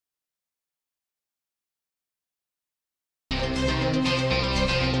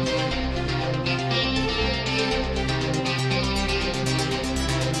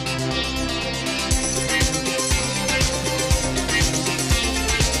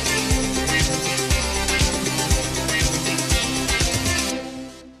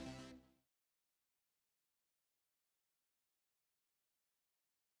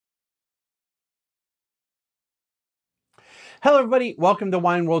Hello everybody, welcome to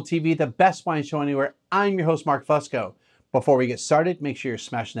Wine World TV, the best wine show anywhere. I'm your host, Mark Fusco. Before we get started, make sure you're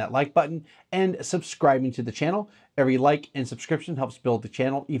smashing that like button and subscribing to the channel. Every like and subscription helps build the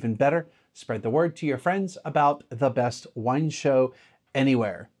channel even better. Spread the word to your friends about the best wine show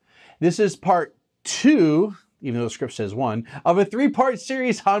anywhere. This is part 2, even though the script says 1, of a 3-part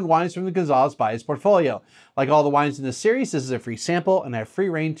series on wines from the Gonzalez Byass portfolio. Like all the wines in this series, this is a free sample and I have free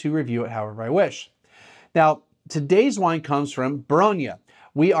reign to review it however I wish. Now, today's wine comes from Beronia.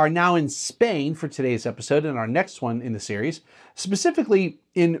 We are now in Spain for today's episode and our next one in the series, specifically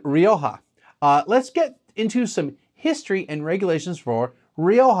in Rioja. Let's get into some history and regulations for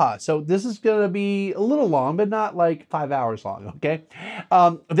Rioja. So this is going to be a little long, but not like 5 hours long, okay?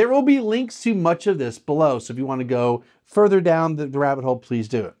 There will be links to much of this below, so if you want to go further down the rabbit hole, please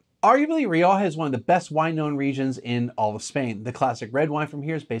do it. Arguably, Rioja is one of the best wine-known regions in all of Spain. The classic red wine from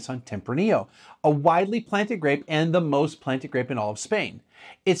here is based on Tempranillo, a widely planted grape and the most planted grape in all of Spain.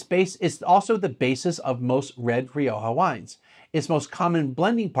 It's also the basis of most red Rioja wines. Its most common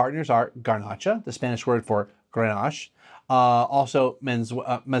blending partners are Garnacha, the Spanish word for Grenache, also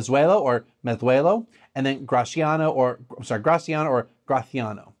Mezuelo or Mezuelo, and then Graciano or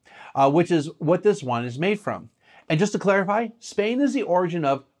Graciano, which is what this wine is made from. And just to clarify, Spain is the origin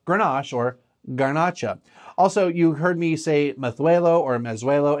of Grenache or Garnacha. Also, you heard me say Mezuelo or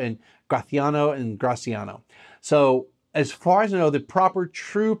Mezuelo and Graciano. So as far as I know, the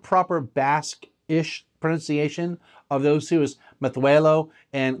proper Basque-ish pronunciation of those two is Mezuelo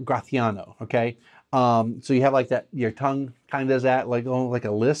and Graciano, okay? So you have like that, your tongue kind of does that, like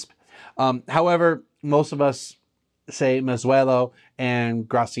a lisp. However, most of us say Mezuelo and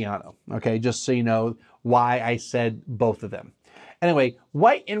Graciano, okay? Just so you know why I said both of them. Anyway,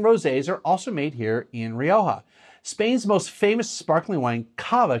 white and rosés are also made here in Rioja. Spain's most famous sparkling wine,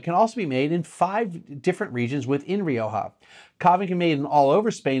 Cava, can also be made in 5 different regions within Rioja. Cava can be made in all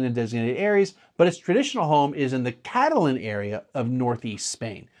over Spain in designated areas, but its traditional home is in the Catalan area of northeast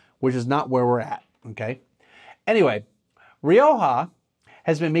Spain, which is not where we're at, okay? Anyway, Rioja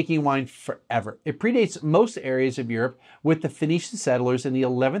has been making wine forever. It predates most areas of Europe, with the Phoenician settlers in the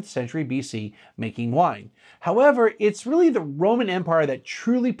 11th century BC making wine. However, it's really the Roman Empire that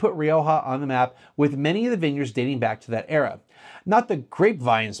truly put Rioja on the map, with many of the vineyards dating back to that era. Not the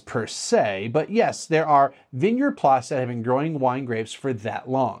grapevines per se, but yes, there are vineyard plots that have been growing wine grapes for that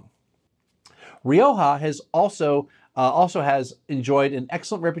long. Rioja has also has enjoyed an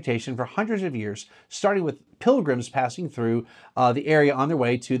excellent reputation for hundreds of years, starting with pilgrims passing through the area on their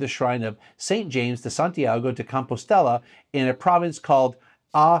way to the shrine of St. James de Santiago de Compostela in a province called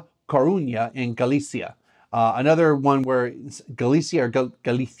A Coruña in Galicia. Another one where it's Galicia or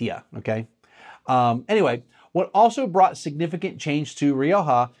Galicia, okay? Anyway, what also brought significant change to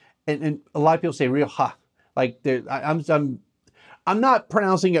Rioja, and a lot of people say Rioja, like I'm not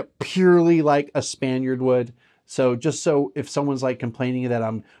pronouncing it purely like a Spaniard would. So just so if someone's like complaining that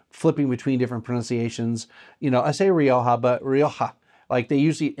I'm flipping between different pronunciations, you know, I say Rioja, but Rioja, like they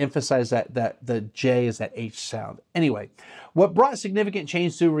usually emphasize that the J is that H sound. Anyway, what brought significant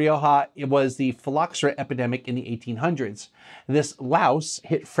change to Rioja was the phylloxera epidemic in the 1800s. This louse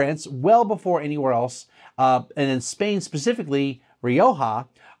hit France well before anywhere else, and in Spain specifically, Rioja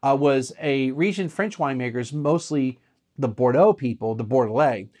was a region French winemakers, mostly the Bordeaux people, the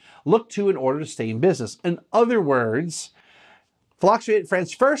Bordelais, looked to in order to stay in business. In other words, phylloxera hit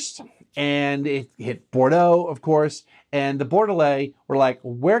France first, and it hit Bordeaux, of course, and the Bordelais were like,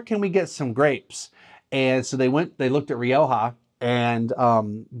 where can we get some grapes? And so they looked at Rioja, and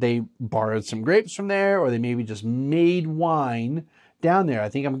they borrowed some grapes from there, or they maybe just made wine down there. I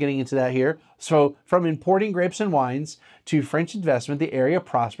think I'm getting into that here. So from importing grapes and wines to French investment, the area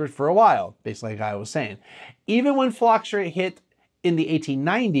prospered for a while, basically like I was saying. Even when phylloxera hit in the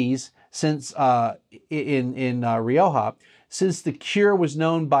 1890s, since in Rioja, since the cure was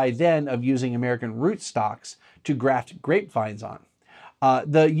known by then of using American rootstocks to graft grapevines on.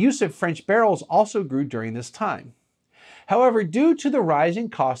 The use of French barrels also grew during this time. However, due to the rising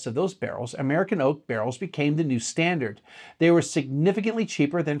costs of those barrels, American oak barrels became the new standard. They were significantly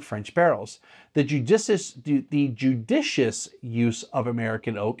cheaper than French barrels. The judicious use of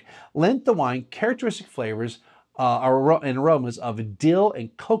American oak lent the wine characteristic flavors and aromas of dill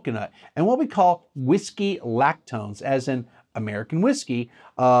and coconut, and what we call whiskey lactones, as in American whiskey,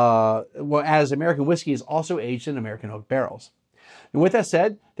 as American whiskey is also aged in American oak barrels. And with that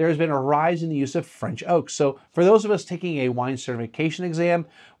said, there has been a rise in the use of French oak. So for those of us taking a wine certification exam,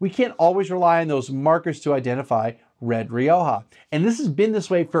 we can't always rely on those markers to identify red Rioja. And this has been this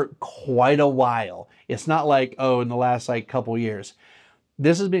way for quite a while. It's not like, oh, in the last like couple years.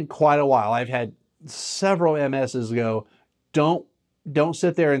 This has been quite a while. I've had several MSs go, don't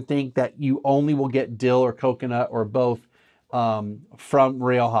sit there and think that you only will get dill or coconut or both from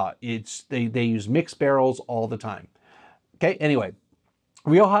Rioja. They use mixed barrels all the time. Okay, anyway,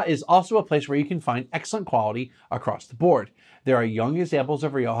 Rioja is also a place where you can find excellent quality across the board. There are young examples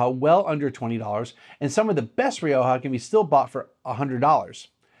of Rioja well under $20, and some of the best Rioja can be still bought for $100.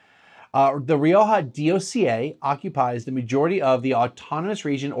 The Rioja DOCA occupies the majority of the autonomous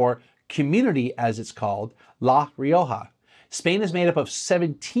region, or community as it's called, La Rioja. Spain is made up of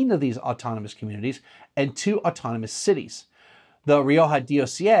 17 of these autonomous communities and 2 autonomous cities. The Rioja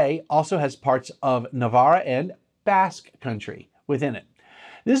DOCA also has parts of Navarra and Basque country within it.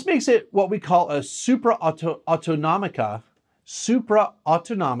 This makes it what we call a supra-autonomica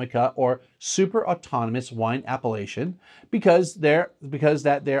or super autonomous wine appellation because there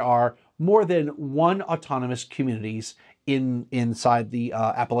are more than one autonomous communities inside the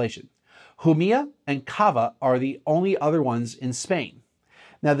appellation. Jumilla and Cava are the only other ones in Spain.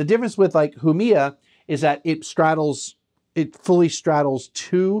 Now the difference with like Jumilla is that it fully straddles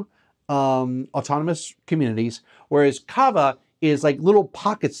 2 autonomous communities, whereas Cava is like little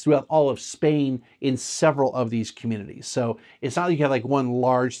pockets throughout all of Spain in several of these communities. So it's not like you have like one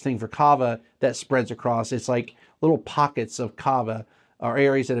large thing for Cava that spreads across. It's like little pockets of Cava or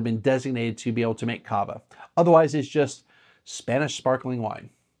areas that have been designated to be able to make Cava. Otherwise, it's just Spanish sparkling wine.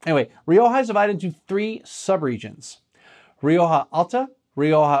 Anyway, Rioja is divided into 3 subregions: Rioja Alta,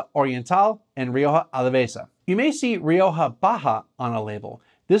 Rioja Oriental, and Rioja Alavesa. You may see Rioja Baja on a label.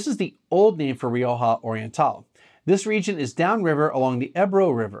 This is the old name for Rioja Oriental. This region is downriver along the Ebro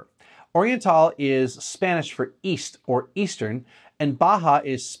River. Oriental is Spanish for east or eastern, and Baja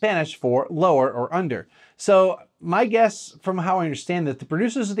is Spanish for lower or under. So my guess, from how I understand that, the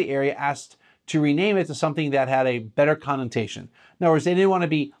producers of the area asked to rename it to something that had a better connotation. In other words, they didn't want to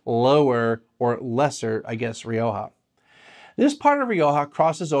be lower or lesser, I guess, Rioja. This part of Rioja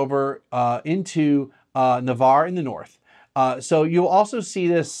crosses over into Navarre in the north. So you'll also see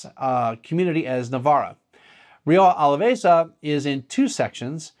this community as Navarra. Rioja Alavesa is in 2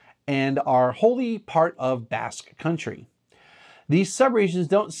 sections and are wholly part of Basque country. These subregions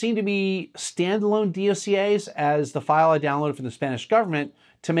don't seem to be standalone DOCAs, as the file I downloaded from the Spanish government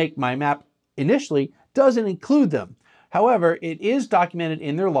to make my map initially doesn't include them. However, it is documented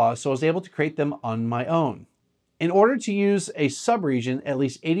in their laws, so I was able to create them on my own. In order to use a subregion, at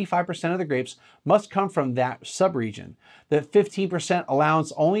least 85% of the grapes must come from that subregion. The 15%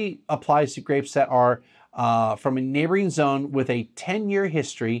 allowance only applies to grapes that are from a neighboring zone with a 10-year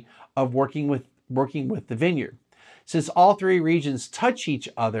history of working with the vineyard. Since all 3 regions touch each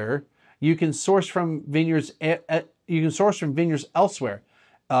other, you can source from vineyards elsewhere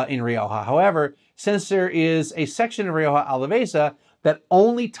in Rioja. However, since there is a section of Rioja Alavesa that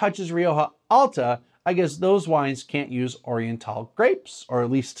only touches Rioja Alta, I guess those wines can't use Oriental grapes, or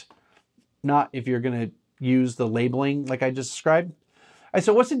at least not if you're going to use the labeling like I just described. All right,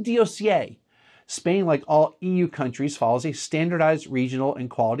 so what's a DOCA? Spain, like all EU countries, follows a standardized regional and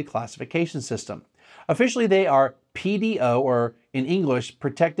quality classification system. Officially, they are PDO, or in English,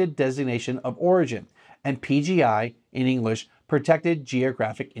 Protected Designation of Origin, and PGI, in English, Protected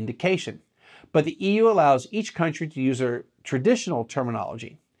Geographic Indication. But the EU allows each country to use their traditional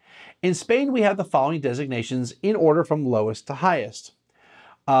terminology. In Spain, we have the following designations in order from lowest to highest.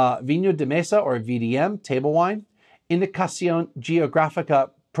 Vino de Mesa, or VDM, table wine. Indicación Geográfica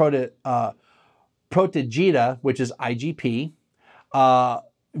Protegida, which is IGP.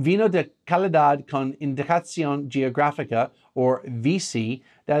 Vino de Calidad con Indicación Geográfica, or VC,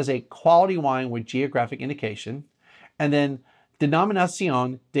 that is a quality wine with geographic indication. And then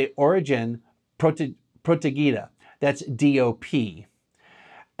Denominación de Origen Protegida, that's DOP.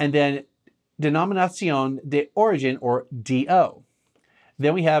 And then Denominación de Origen, or DO.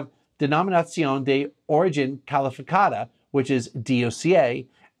 Then we have Denominación de Origen Calificada, which is DOCA.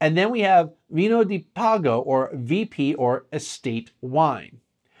 And then we have Vino de Pago, or VP, or estate wine.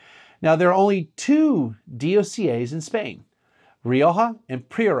 Now, there are only 2 DOCAs in Spain, Rioja and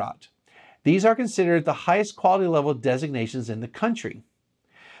Priorat. These are considered the highest quality level designations in the country.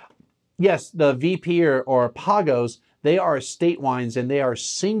 Yes, the VP or Pagos, they are estate wines, and they are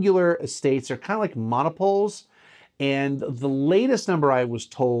singular estates. They're kind of like monopoles. And the latest number I was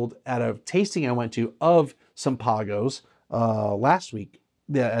told at a tasting I went to of some Pagos, last week,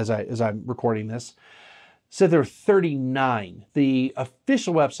 as I'm recording this, said there were 39. The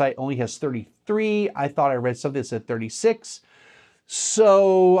official website only has 33. I thought I read something that said 36.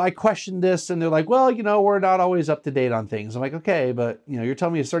 So I questioned this, and they're like, well, we're not always up to date on things. I'm like, okay, but you're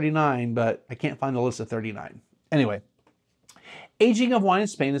telling me it's 39, but I can't find the list of 39. Anyway, aging of wine in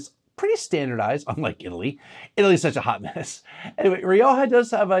Spain is pretty standardized, unlike Italy. Italy's such a hot mess. Anyway, Rioja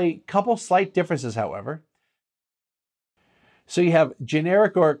does have a couple slight differences, however. So you have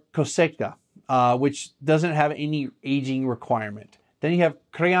generic or Cosecha, which doesn't have any aging requirement. Then you have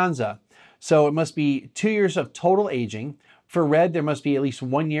Crianza. So it must be 2 years of total aging. For red, there must be at least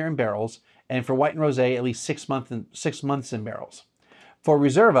 1 year in barrels. And for white and rosé, at least 6 months in barrels. For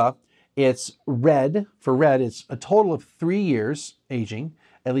Reserva, it's red. For red, it's a total of 3 years aging,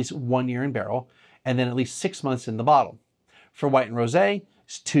 at least 1 year in barrel, and then at least 6 months in the bottle. For white and rosé,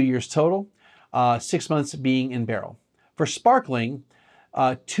 it's 2 years total, 6 months being in barrel. For sparkling,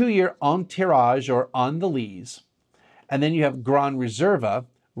 2 year en tirage or on the lees. And then you have Gran Reserva,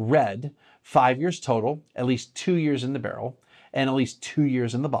 red, 5 years total, at least 2 years in the barrel, and at least 2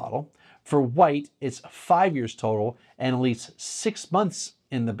 years in the bottle. For white, it's 5 years total, and at least 6 months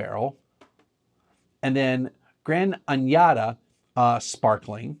in the barrel. And then Gran Añada,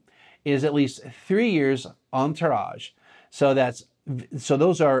 sparkling, is at least 3 years en tirage. So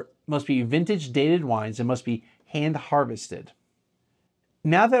those must be vintage dated wines and must be hand harvested.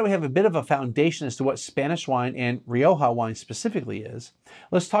 Now that we have a bit of a foundation as to what Spanish wine and Rioja wine specifically is,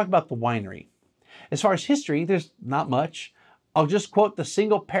 let's talk about the winery. As far as history, there's not much. I'll just quote the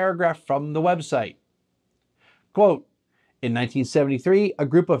single paragraph from the website. Quote, in 1973, a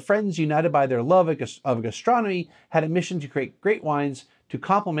group of friends united by their love of gastronomy had a mission to create great wines to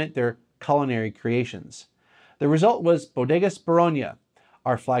complement their culinary creations. The result was Bodegas Beronia.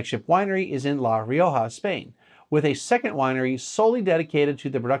 Our flagship winery is in La Rioja, Spain, with a second winery solely dedicated to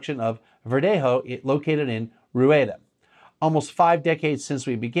the production of Verdejo located in Rueda. Almost 5 decades since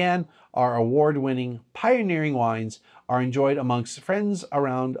we began, our award-winning, pioneering wines are enjoyed amongst friends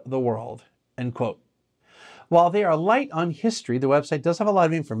around the world. End quote. While they are light on history, the website does have a lot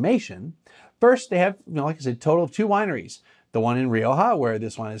of information. First, they have, like I said, a total of 2 wineries. The one in Rioja, where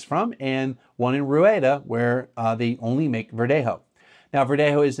this wine is from, and one in Rueda, where they only make Verdejo. Now,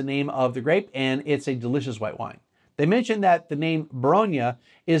 Verdejo is the name of the grape, and it's a delicious white wine. They mentioned that the name Beronia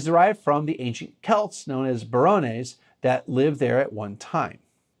is derived from the ancient Celts known as Barones that lived there at one time.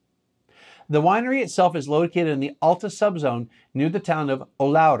 The winery itself is located in the Alta subzone near the town of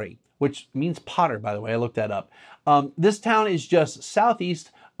Olauri, which means potter, by the way. I looked that up. This town is just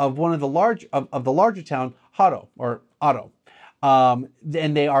southeast of one of the larger town, Haro, or Aro. And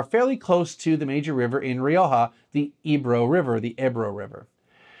they are fairly close to the major river in Rioja, the Ebro River.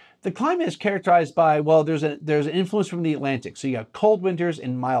 The climate is characterized by, well, there's an influence from the Atlantic. So you have cold winters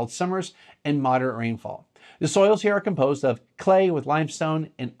and mild summers and moderate rainfall. The soils here are composed of clay with limestone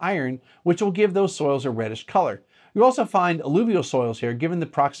and iron, which will give those soils a reddish color. You also find alluvial soils here given the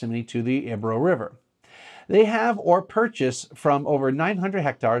proximity to the Ebro River. They have or purchase from over 900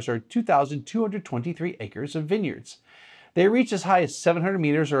 hectares or 2,223 acres of vineyards. They reach as high as 700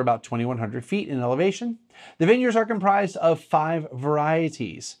 meters or about 2,100 feet in elevation. The vineyards are comprised of 5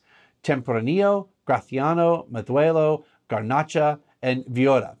 varieties: Tempranillo, Graciano, Meduelo, Garnacha, and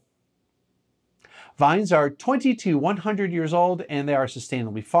Viola. Vines are 20 to 100 years old, and they are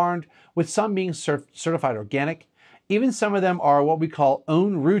sustainably farmed, with some being certified organic. Even some of them are what we call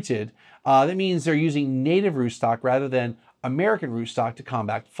own-rooted. That means they're using native rootstock rather than American rootstock to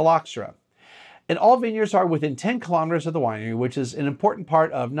combat phylloxera. And all vineyards are within 10 kilometers of the winery, which is an important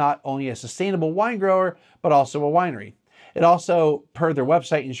part of not only a sustainable wine grower, but also a winery. It also, per their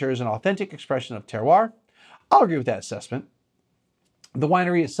website, ensures an authentic expression of terroir. I'll agree with that assessment. The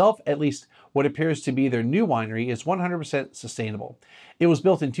winery itself, at least what appears to be their new winery, is 100% sustainable. It was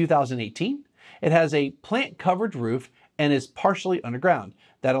built in 2018. It has a plant-covered roof and is partially underground.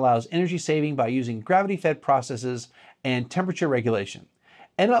 That allows energy saving by using gravity-fed processes and temperature regulation.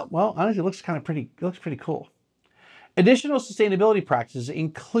 And well, honestly, it looks pretty cool. Additional sustainability practices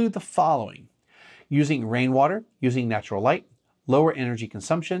include the following: using rainwater, using natural light, lower energy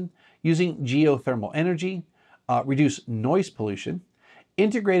consumption, using geothermal energy, reduce noise pollution,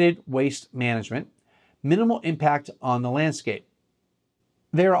 integrated waste management, minimal impact on the landscape.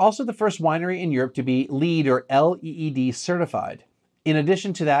 They are also the first winery in Europe to be LEED or LEED certified. In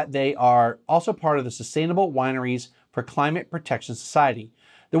addition to that, they are also part of the Sustainable Wineries for Climate Protection Society.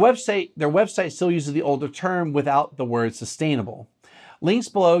 Their website still uses the older term without the word sustainable. Links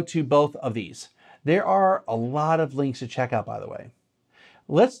below to both of these. There are a lot of links to check out, by the way.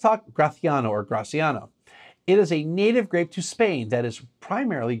 Let's talk Graciano or Graciano. It is a native grape to Spain that is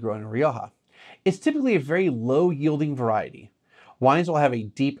primarily grown in Rioja. It's typically a very low-yielding variety. Wines will have a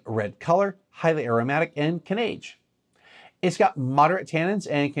deep red color, highly aromatic, and can age. It's got moderate tannins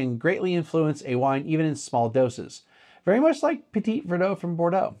and can greatly influence a wine even in small doses, very much like Petit Verdot from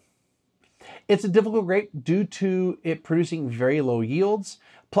Bordeaux. It's a difficult grape due to it producing very low yields,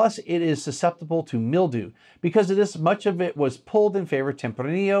 plus it is susceptible to mildew. Because of this, much of it was pulled in favor of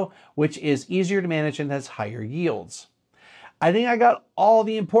Tempranillo, which is easier to manage and has higher yields. I think I got all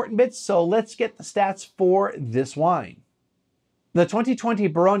the important bits, so let's get the stats for this wine. The 2020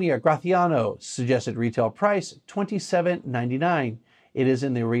 Beronia Graciano suggested retail price $27.99. It is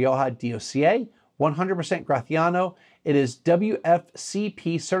in the Rioja DOCA, 100% Graciano. It is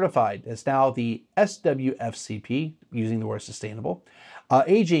WFCP certified. It's now the SWFCP, using the word sustainable.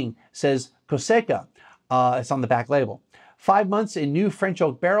 Aging says Coseca. It's on the back label. 5 months in new French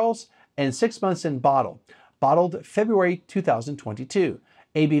oak barrels and 6 months in bottle. Bottled February 2022.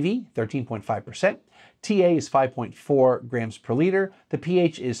 ABV 13.5%. TA is 5.4 grams per liter. The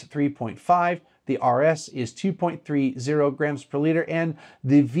pH is 3.5. The RS is 2.30 grams per liter. And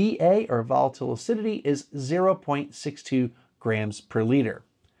the VA, or volatile acidity, is 0.62 grams per liter.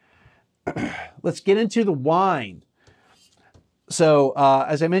 Let's get into the wine. So,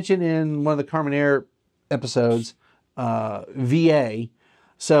 as I mentioned in one of the Carmenere episodes, VA.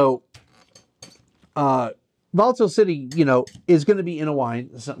 So, volatile acidity, is going to be in a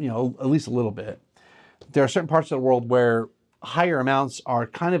wine, at least a little bit. There are certain parts of the world where higher amounts are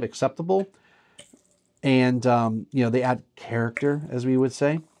kind of acceptable, and they add character, as we would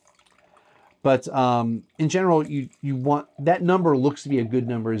say. But in general, you want that number looks to be a good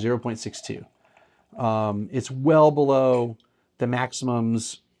number, 0.62. It's well below the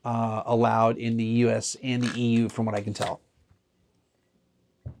maximums allowed in the US and the EU, from what I can tell.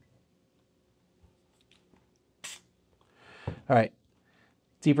 All right,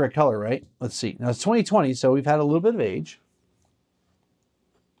 deep red color, right? Let's see. Now it's 2020, so we've had a little bit of age.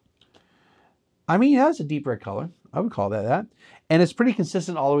 I mean, it has a deep red color. I would call that. And it's pretty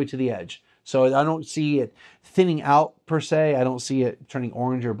consistent all the way to the edge. So I don't see it thinning out per se. I don't see it turning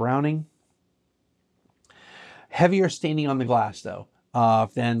orange or browning. Heavier staining on the glass, though,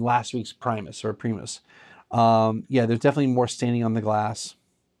 than last week's Primus or Primus. Yeah, there's definitely more staining on the glass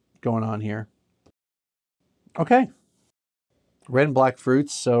going on here. Okay. Red and black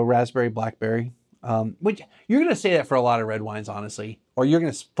fruits, so raspberry, blackberry. Which you're going to say that for a lot of red wines, honestly. Or you're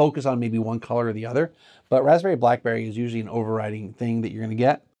going to focus on maybe one color or the other. But raspberry, blackberry is usually an overriding thing that you're going to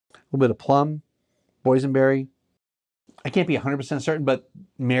get. A little bit of plum, boysenberry. I can't be 100% certain, but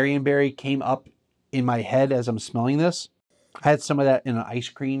marionberry came up in my head as I'm smelling this. I had some of that in an ice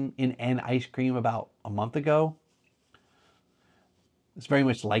cream about a month ago. It's very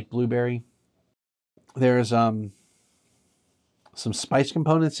much like blueberry. There's some spice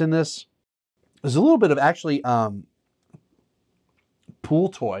components in this. There's a little bit of actually pool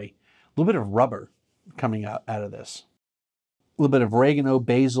toy, a little bit of rubber coming out of this. A little bit of oregano,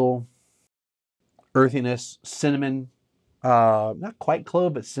 basil, earthiness, cinnamon, not quite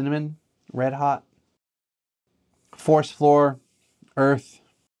clove, but cinnamon, red hot. Forest floor, earth.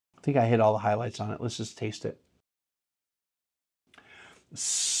 I think I hit all the highlights on it. Let's just taste it.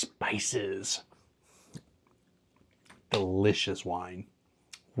 Spices. Delicious wine.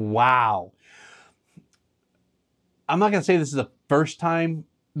 Wow. I'm not going to say this is the first time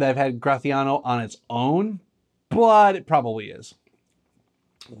that I've had Graciano on its own, but it probably is.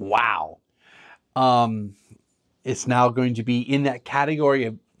 Wow. It's now going to be in that category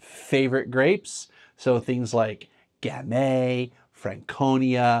of favorite grapes. So things like Gamay,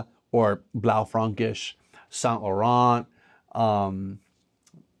 Franconia, or Blaufränkisch, Saint Laurent,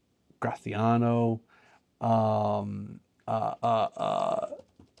 Graciano,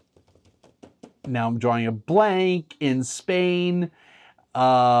 now I'm drawing a blank in Spain.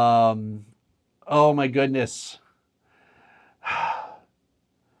 Oh my goodness.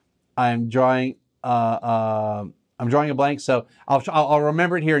 I'm drawing a blank, so I'll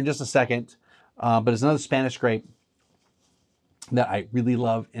remember it here in just a second. But it's another Spanish grape that I really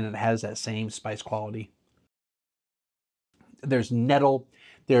love, and it has that same spice quality. There's nettle.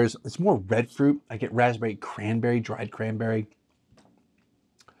 It's more red fruit. I get raspberry, cranberry, dried cranberry.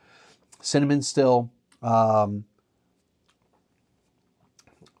 Cinnamon still. Yeah.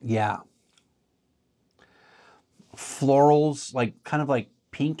 Florals, kind of like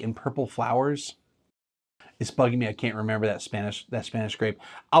pink and purple flowers. It's bugging me. I can't remember that Spanish grape.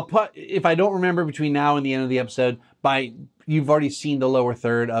 I'll put, if I don't remember between now and the end of the episode, you've already seen the lower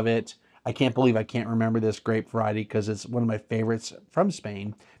third of it. I can't believe I can't remember this grape variety because it's one of my favorites from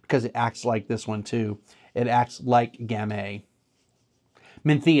Spain because it acts like this one too. It acts like Gamay.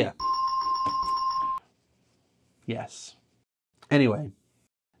 Menthea. Yes. Anyway,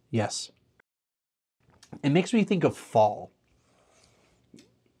 yes. It makes me think of fall.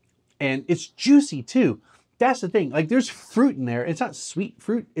 And it's juicy too. That's the thing. Like, there's fruit in there. It's not sweet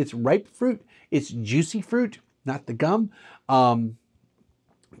fruit. It's ripe fruit. It's juicy fruit, not the gum.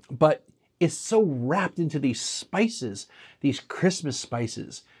 But it's so wrapped into these spices, these Christmas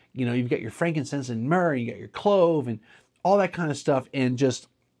spices. You know, you've got your frankincense and myrrh, you got your clove and all that kind of stuff. And just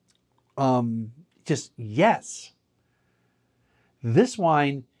yes. This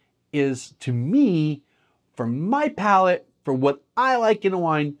wine is, to me, for my palate, for what I like in a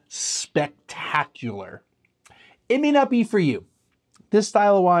wine, spectacular. It may not be for you. This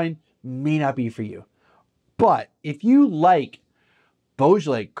style of wine may not be for you. But if you like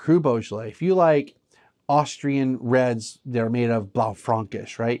Beaujolais, Cru Beaujolais, if you like Austrian reds that are made of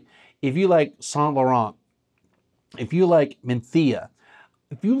Blaufränkisch, right? If you like Saint Laurent, if you like Menthea,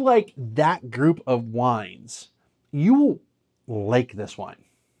 if you like that group of wines, you will like this wine,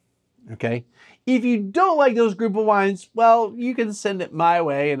 okay? If you don't like those group of wines, well, you can send it my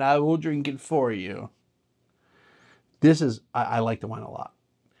way and I will drink it for you. I like the wine a lot.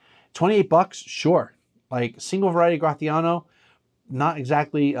 28 bucks, sure. Like single variety Graciano, not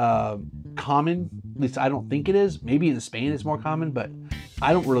exactly common. At least I don't think it is. Maybe in Spain it's more common, but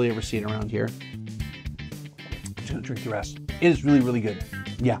I don't really ever see it around here. I'm just gonna drink the rest. It is really, really good.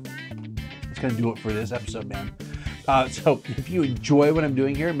 Yeah, it's gonna do it for this episode, man. So if you enjoy what I'm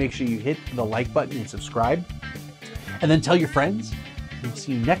doing here, make sure you hit the like button and subscribe. And then tell your friends. We'll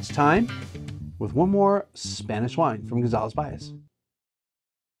see you next time with one more Spanish wine from Gonzalez Byass.